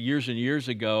here years and years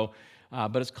ago,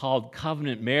 but it's called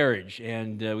Covenant Marriage,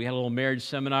 and we had a little marriage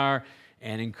seminar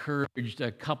and encouraged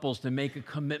couples to make a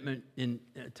commitment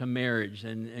to marriage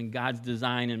and God's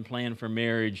design and plan for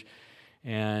marriage.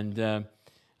 And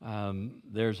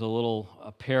there's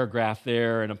a paragraph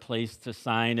there and a place to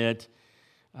sign it.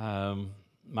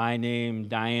 My name,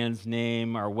 Diane's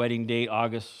name, our wedding date,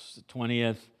 August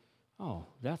 20th. Oh,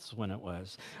 that's when it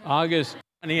was. August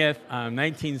 20th,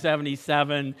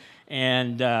 1977.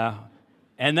 And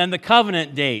And then the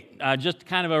covenant date, just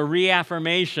kind of a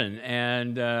reaffirmation.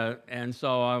 And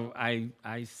so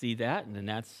I see that, and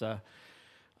that's a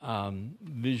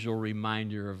visual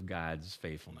reminder of God's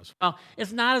faithfulness. Well,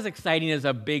 it's not as exciting as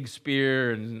a big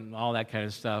spear and all that kind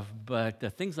of stuff, but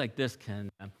things like this can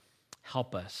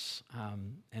help us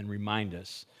and remind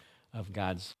us of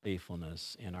God's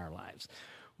faithfulness in our lives.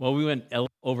 Well, we went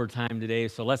over time today,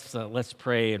 so let's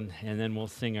pray, and then we'll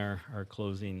sing our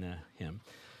closing hymn.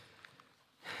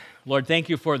 Lord, thank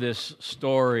you for this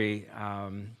story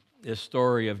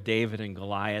of David and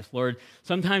Goliath. Lord,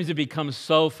 sometimes it becomes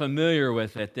so familiar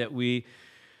with it that we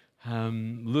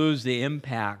lose the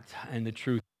impact and the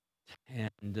truth. And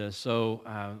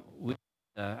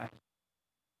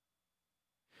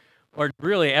Lord,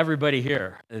 really everybody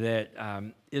here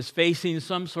that is facing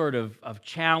some sort of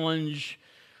challenge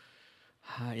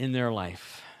in their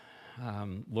life.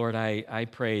 Lord, I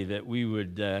pray that we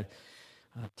would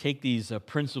take these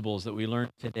principles that we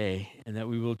learned today and that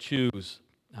we will choose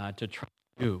to trust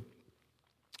you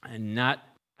and not,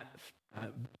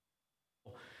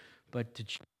 but to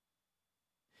choose.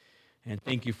 And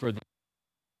thank you for the.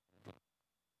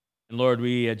 And Lord,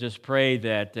 we just pray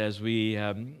that as we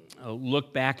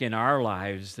look back in our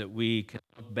lives, that we can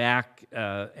look back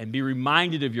and be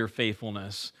reminded of your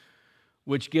faithfulness,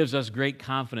 which gives us great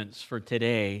confidence for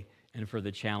today and for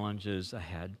the challenges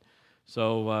ahead.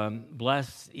 So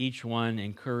bless each one,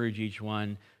 encourage each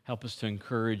one, help us to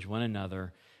encourage one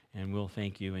another, and we'll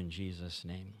thank you in Jesus'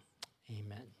 name.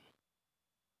 Amen.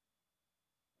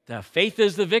 Faith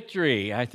is the victory.